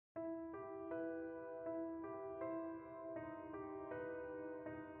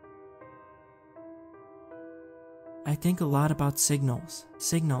I think a lot about signals.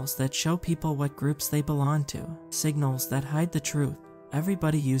 Signals that show people what groups they belong to. Signals that hide the truth.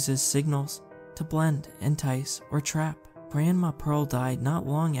 Everybody uses signals to blend, entice, or trap. Grandma Pearl died not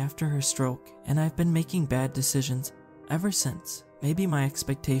long after her stroke, and I've been making bad decisions ever since. Maybe my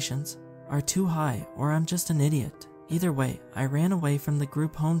expectations are too high, or I'm just an idiot. Either way, I ran away from the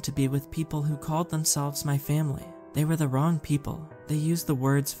group home to be with people who called themselves my family. They were the wrong people. They used the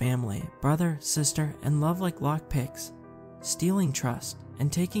words family, brother, sister, and love like lockpicks, stealing trust,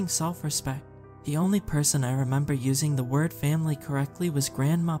 and taking self-respect. The only person I remember using the word family correctly was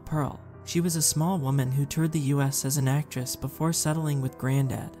Grandma Pearl. She was a small woman who toured the US as an actress before settling with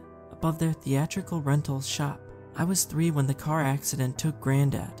Granddad above their theatrical rentals shop. I was 3 when the car accident took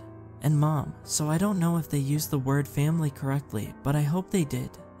Granddad and Mom, so I don't know if they used the word family correctly, but I hope they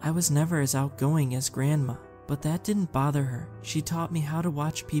did. I was never as outgoing as Grandma, but that didn't bother her. She taught me how to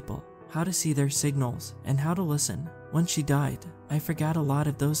watch people, how to see their signals, and how to listen. When she died, I forgot a lot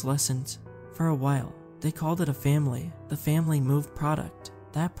of those lessons. For a while, they called it a family. The family moved product.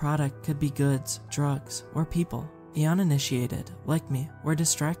 That product could be goods, drugs, or people. The uninitiated, like me, were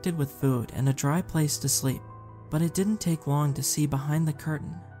distracted with food and a dry place to sleep. But it didn't take long to see behind the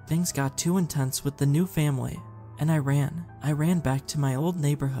curtain. Things got too intense with the new family, and I ran. I ran back to my old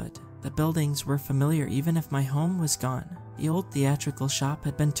neighborhood. The buildings were familiar even if my home was gone. The old theatrical shop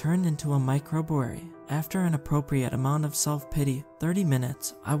had been turned into a microbrewery. After an appropriate amount of self-pity, 30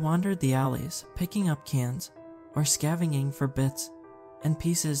 minutes, I wandered the alleys, picking up cans, or scavenging for bits and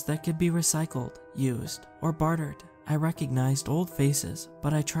pieces that could be recycled, used, or bartered. I recognized old faces,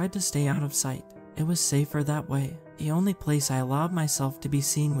 but I tried to stay out of sight. It was safer that way. The only place I allowed myself to be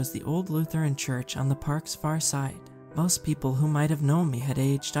seen was the old Lutheran church on the park's far side. Most people who might have known me had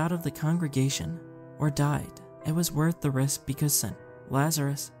aged out of the congregation, or died. It was worth the risk because St.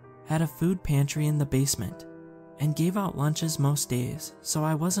 Lazarus had a food pantry in the basement and gave out lunches most days, so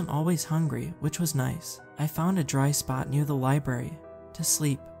I wasn't always hungry, which was nice. I found a dry spot near the library to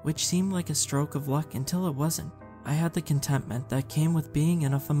sleep, which seemed like a stroke of luck until it wasn't. I had the contentment that came with being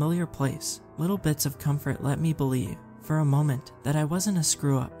in a familiar place. Little bits of comfort let me believe, for a moment, that I wasn't a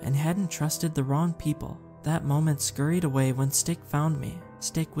screw-up and hadn't trusted the wrong people. That moment scurried away when Stick found me.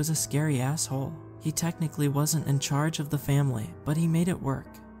 Stick was a scary asshole. He technically wasn't in charge of the family, but he made it work.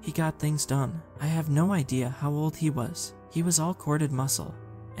 He got things done. I have no idea how old he was. He was all corded muscle,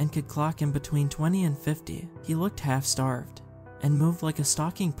 and could clock in between 20 and 50. He looked half-starved, and moved like a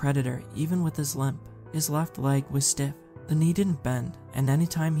stalking predator even with his limp. His left leg was stiff, the knee didn't bend, and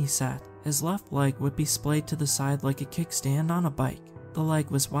anytime he sat, his left leg would be splayed to the side like a kickstand on a bike. The leg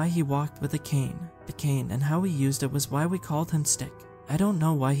was why he walked with a cane. The cane and how he used it was why we called him Stick. I don't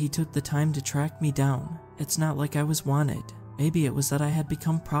know why he took the time to track me down. It's not like I was wanted. Maybe it was that I had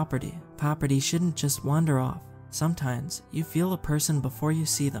become property. Property shouldn't just wander off. Sometimes, you feel a person before you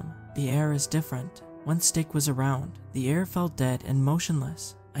see them. The air is different. When Stick was around, the air felt dead and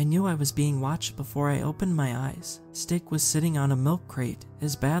motionless. I knew I was being watched before I opened my eyes. Stick was sitting on a milk crate,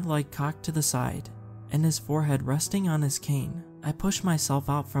 his bad leg cocked to the side, and his forehead resting on his cane. I pushed myself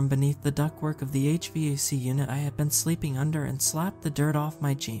out from beneath the ductwork of the HVAC unit I had been sleeping under and slapped the dirt off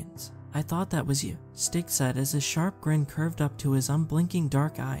my jeans. I thought that was you, Stick said as his sharp grin curved up to his unblinking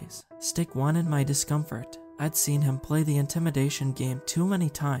dark eyes. Stick wanted my discomfort. I'd seen him play the intimidation game too many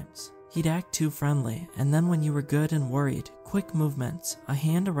times. He'd act too friendly, and then when you were good and worried, quick movements, a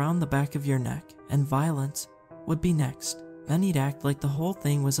hand around the back of your neck, and violence would be next. Then he'd act like the whole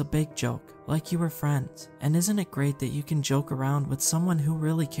thing was a big joke, like you were friends. And isn't it great that you can joke around with someone who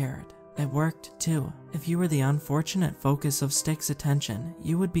really cared? It worked, too. If you were the unfortunate focus of Stick's attention,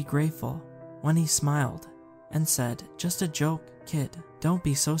 you would be grateful when he smiled and said, "Just a joke, kid. Don't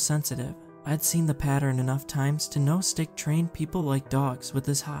be so sensitive." I'd seen the pattern enough times to know Stick trained people like dogs with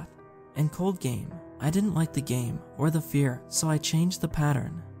his hot and cold game. I didn't like the game or the fear, so I changed the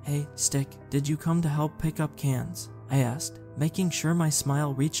pattern. "Hey, Stick, did you come to help pick up cans?" I asked, making sure my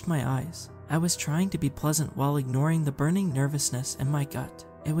smile reached my eyes. I was trying to be pleasant while ignoring the burning nervousness in my gut.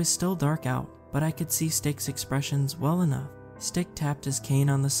 It was still dark out, but I could see Stick's expressions well enough. Stick tapped his cane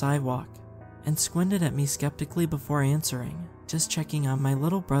on the sidewalk and squinted at me skeptically before answering. "Just checking on my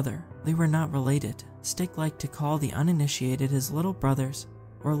little brother." They were not related. Stick liked to call the uninitiated his little brothers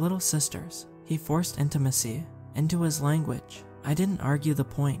or little sisters. He forced intimacy into his language. I didn't argue the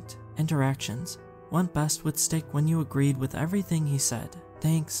point. Interactions went best with Stick when you agreed with everything he said.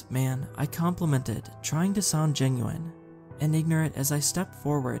 "Thanks, man," I complimented, trying to sound genuine and ignorant as I stepped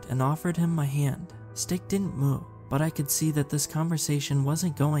forward and offered him my hand. Stick didn't move, but I could see that this conversation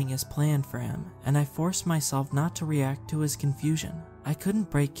wasn't going as planned for him, and I forced myself not to react to his confusion. I couldn't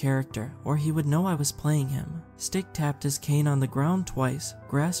break character, or he would know I was playing him. Stick tapped his cane on the ground twice,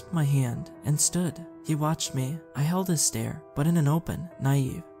 grasped my hand, and stood. He watched me. I held his stare, but in an open,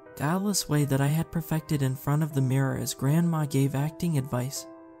 naive, guileless way that I had perfected in front of the mirror as Grandma gave acting advice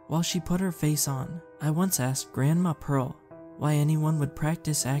while she put her face on. I once asked Grandma Pearl why anyone would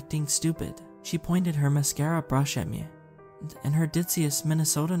practice acting stupid. She pointed her mascara brush at me, and her ditziest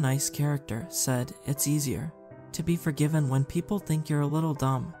Minnesota nice character said, "It's easier to be forgiven when people think you're a little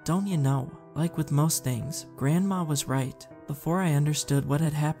dumb, don't you know?" Like with most things, Grandma was right. Before I understood what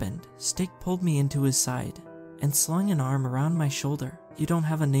had happened, Stick pulled me into his side and slung an arm around my shoulder. "You don't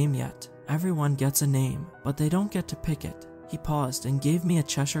have a name yet. Everyone gets a name, but they don't get to pick it." He paused and gave me a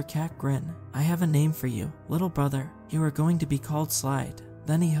Cheshire Cat grin. "I have a name for you, little brother. You are going to be called Slide."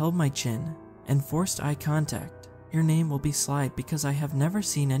 Then he held my chin and forced eye contact. "Your name will be Slide because I have never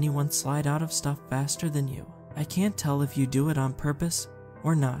seen anyone slide out of stuff faster than you. I can't tell if you do it on purpose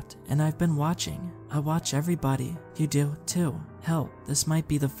or not, and I've been watching. I watch everybody. You do, too. Hell, this might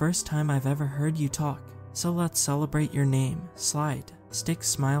be the first time I've ever heard you talk. So let's celebrate your name, Slide." Stick's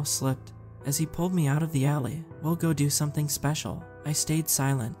smile slipped as he pulled me out of the alley. "We'll go do something special." I stayed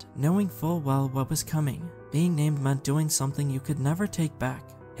silent, knowing full well what was coming. Being named meant doing something you could never take back.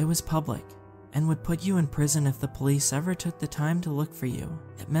 It was public, and would put you in prison if the police ever took the time to look for you.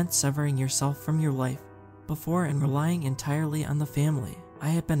 It meant severing yourself from your life before and relying entirely on the family. I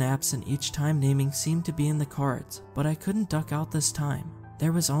had been absent each time naming seemed to be in the cards, but I couldn't duck out this time.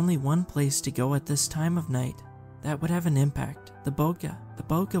 There was only one place to go at this time of night that would have an impact: the Bodega. The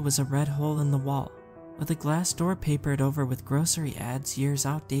Bodega was a red hole in the wall, with a glass door papered over with grocery ads years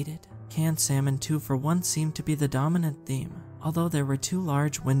outdated. Canned salmon 2 for 1 seemed to be the dominant theme, although there were 2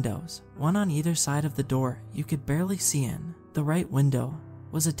 large windows, one on either side of the door you could barely see in. The right window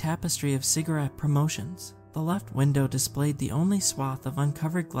was a tapestry of cigarette promotions. The left window displayed the only swath of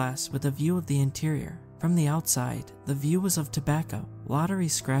uncovered glass with a view of the interior. From the outside, the view was of tobacco, lottery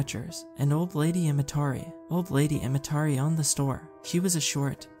scratchers, and Old Lady Imitari. Old Lady Imitari owned the store. She was a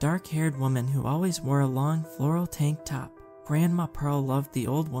short, dark-haired woman who always wore a long floral tank top. Grandma Pearl loved the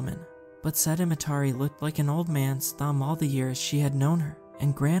old woman, but said Imitari looked like an old man's thumb all the years she had known her,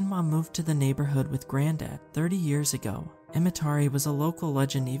 and Grandma moved to the neighborhood with Granddad 30 years ago. Imitari was a local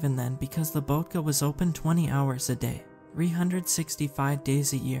legend even then because the Bodega was open 20 hours a day, 365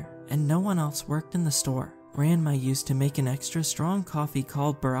 days a year, and no one else worked in the store. Grandma used to make an extra strong coffee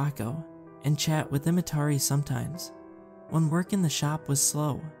called Baracco and chat with Imitari sometimes. When work in the shop was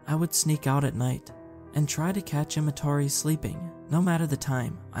slow, I would sneak out at night and try to catch Imitari sleeping. No matter the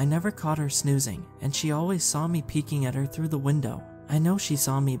time, I never caught her snoozing, and she always saw me peeking at her through the window. I know she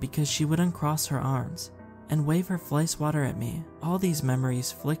saw me because she would uncross her arms and wave her fly swatter at me. All these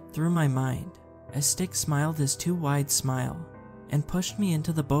memories flicked through my mind as Stick smiled his too wide smile and pushed me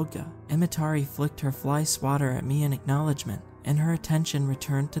into the Bodega. Imitari flicked her fly swatter at me in acknowledgement, and her attention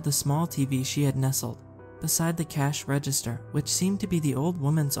returned to the small TV she had nestled beside the cash register, which seemed to be the old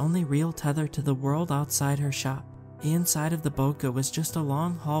woman's only real tether to the world outside her shop. The inside of the Bodega was just a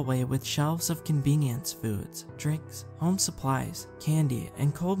long hallway with shelves of convenience foods, drinks, home supplies, candy,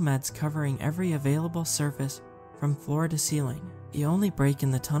 and cold meds covering every available surface from floor to ceiling. The only break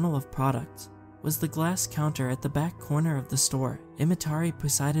in the tunnel of products was the glass counter at the back corner of the store. Imitari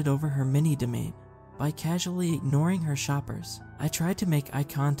presided over her mini-domain by casually ignoring her shoppers. I tried to make eye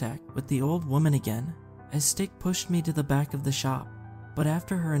contact with the old woman again as Stick pushed me to the back of the shop, but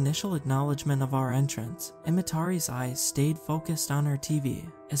after her initial acknowledgement of our entrance, Imitari's eyes stayed focused on her TV.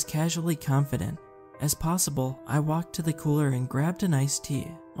 As casually confident as possible, I walked to the cooler and grabbed an iced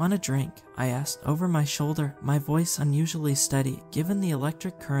tea. "Want a drink?" I asked over my shoulder, my voice unusually steady given the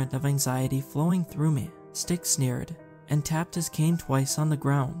electric current of anxiety flowing through me. Stick sneered and tapped his cane twice on the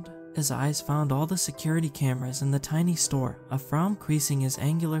ground. His eyes found all the security cameras in the tiny store, a frown creasing his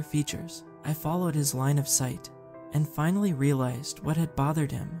angular features. I followed his line of sight and finally realized what had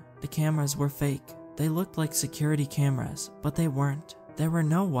bothered him. The cameras were fake. They looked like security cameras, but they weren't. There were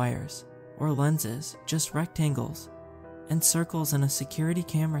no wires or lenses, just rectangles and circles in a security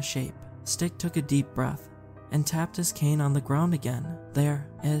camera shape. Stick took a deep breath and tapped his cane on the ground again. "There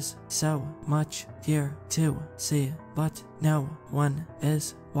is so much here to see, but no one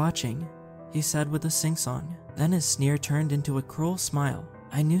is watching," he said with a sing-song. Then his sneer turned into a cruel smile.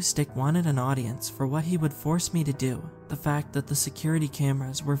 I knew Stick wanted an audience for what he would force me to do. The fact that the security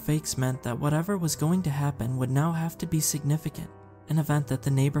cameras were fakes meant that whatever was going to happen would now have to be significant, an event that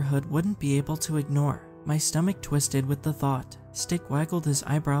the neighborhood wouldn't be able to ignore. My stomach twisted with the thought. Stick waggled his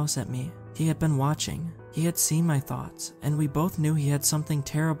eyebrows at me. He had been watching. He had seen my thoughts, and we both knew he had something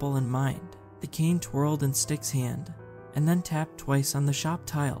terrible in mind. The cane twirled in Stick's hand and then tapped twice on the shop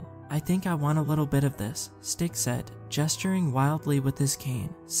tile. "I think I want a little bit of this," Stick said, gesturing wildly with his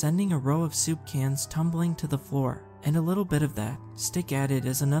cane, sending a row of soup cans tumbling to the floor. "And a little bit of that," Stick added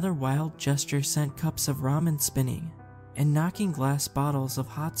as another wild gesture sent cups of ramen spinning and knocking glass bottles of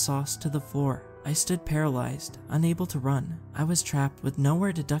hot sauce to the floor. I stood paralyzed, unable to run. I was trapped with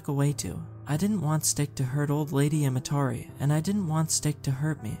nowhere to duck away to. I didn't want Stick to hurt old lady Imatari, and I didn't want Stick to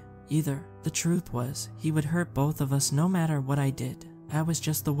hurt me either. The truth was, he would hurt both of us no matter what I did. That was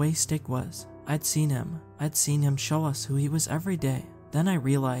just the way Stick was. I'd seen him show us who he was every day. Then I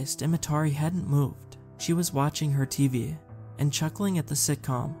realized Imatari hadn't moved. She was watching her TV and chuckling at the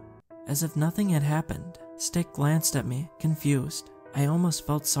sitcom, as if nothing had happened. Stick glanced at me, confused. I almost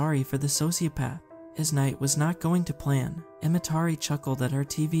felt sorry for the sociopath. His night was not going to plan. Imatari chuckled at her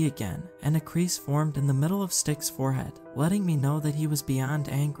TV again, and a crease formed in the middle of Stick's forehead, letting me know that he was beyond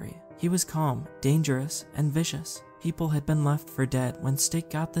angry. He was calm, dangerous, and vicious. People had been left for dead when Stick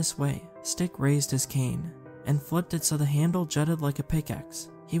got this way. Stick raised his cane and flipped it so the handle jutted like a pickaxe.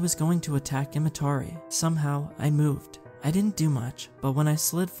 He was going to attack Imatari. Somehow, I moved. I didn't do much, but when I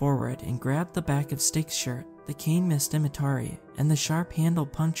slid forward and grabbed the back of Stick's shirt, the cane missed Imatari, and the sharp handle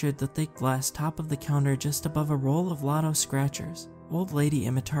punctured the thick glass top of the counter just above a roll of lotto scratchers. Old lady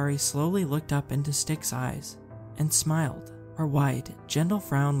Imatari slowly looked up into Stick's eyes and smiled. Her wide, gentle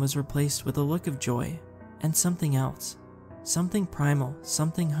frown was replaced with a look of joy and something else. Something primal,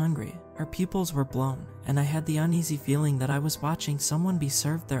 something hungry. Her pupils were blown, and I had the uneasy feeling that I was watching someone be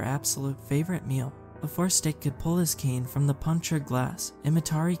served their absolute favorite meal. Before Stick could pull his cane from the punctured glass,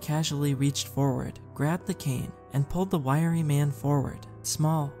 Imatari casually reached forward, grabbed the cane, and pulled the wiry man forward.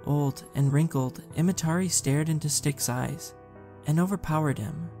 Small, old, and wrinkled, Imatari stared into Stick's eyes and overpowered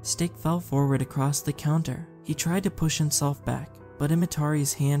him. Stick fell forward across the counter. He tried to push himself back, but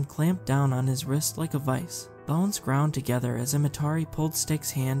Imatari's hand clamped down on his wrist like a vice. Bones ground together as Imatari pulled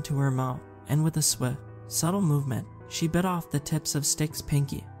Stick's hand to her mouth, and with a swift, subtle movement, she bit off the tips of Stick's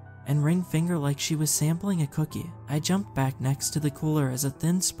pinky and ring finger like she was sampling a cookie. I jumped back next to the cooler as a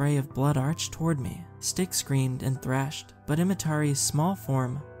thin spray of blood arched toward me. Stick screamed and thrashed, but Imatari's small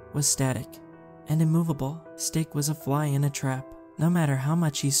form was static and immovable. Stick was a fly in a trap. No matter how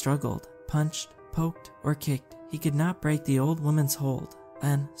much he struggled, punched, poked, or kicked, he could not break the old woman's hold.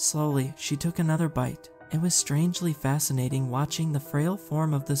 Then, slowly, she took another bite. It was strangely fascinating watching the frail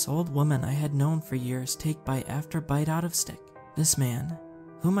form of this old woman I had known for years take bite after bite out of Stick. This man,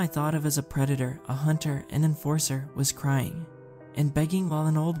 whom I thought of as a predator, a hunter, an enforcer, was crying and begging while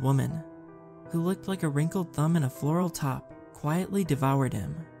an old woman, who looked like a wrinkled thumb in a floral top, quietly devoured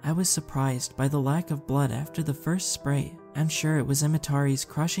him. I was surprised by the lack of blood after the first spray. I'm sure it was Imatari's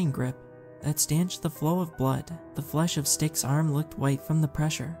crushing grip that stanched the flow of blood. The flesh of Stick's arm looked white from the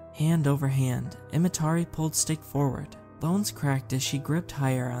pressure. Hand over hand, Imatari pulled Stick forward. Bones cracked as she gripped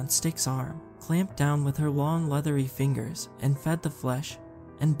higher on Stick's arm, clamped down with her long leathery fingers, and fed the flesh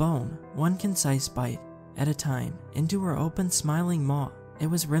and bone, one concise bite at a time, into her open smiling maw. It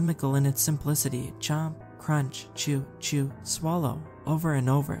was rhythmical in its simplicity. Chomp, crunch, chew, chew, swallow. Over and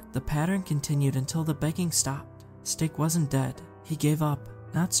over, the pattern continued until the begging stopped. Stick wasn't dead. He gave up.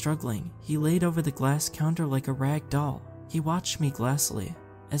 Not struggling, he laid over the glass counter like a rag doll. He watched me glassily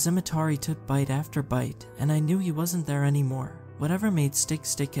as Imatari took bite after bite, and I knew he wasn't there anymore. Whatever made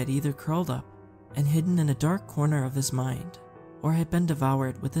Stick had either curled up and hidden in a dark corner of his mind, or had been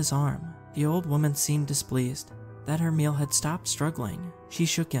devoured with his arm. The old woman seemed displeased that her meal had stopped struggling. She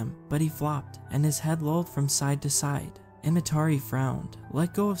shook him, but he flopped, and his head lolled from side to side. Imatari frowned,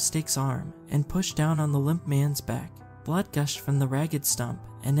 let go of Stick's arm, and pushed down on the limp man's back. Blood gushed from the ragged stump,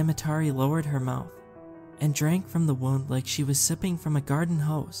 and Imatari lowered her mouth and drank from the wound like she was sipping from a garden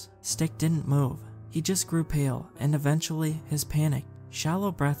hose. Stick didn't move. He just grew pale, and eventually his panicked,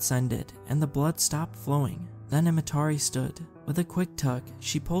 shallow breaths ended, and the blood stopped flowing. Then Imatari stood. With a quick tug,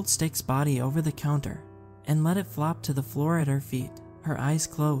 she pulled Stick's body over the counter and let it flop to the floor at her feet. Her eyes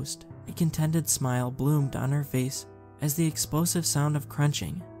closed. A contented smile bloomed on her face as the explosive sound of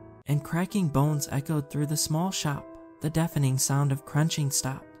crunching and cracking bones echoed through the small shop. The deafening sound of crunching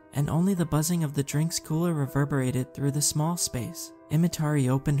stopped, and only the buzzing of the drink's cooler reverberated through the small space. Imatari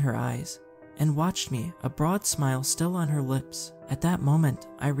opened her eyes and watched me, a broad smile still on her lips. At that moment,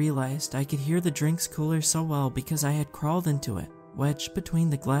 I realized I could hear the drink's cooler so well because I had crawled into it, wedged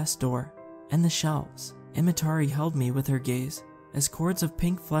between the glass door and the shelves. Imatari held me with her gaze as cords of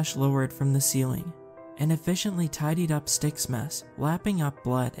pink flesh lowered from the ceiling and efficiently tidied up Stick's mess, lapping up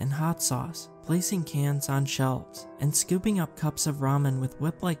blood and hot sauce, placing cans on shelves, and scooping up cups of ramen with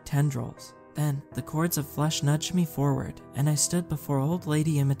whip-like tendrils. Then, the cords of flesh nudged me forward, and I stood before old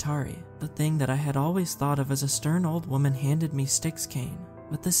lady Imatari. The thing that I had always thought of as a stern old woman handed me Styx cane.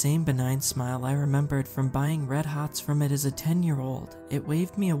 With the same benign smile I remembered from buying Red Hots from it as a 10-year-old, it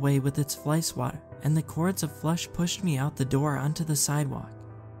waved me away with its fly swatter, and the cords of flesh pushed me out the door onto the sidewalk.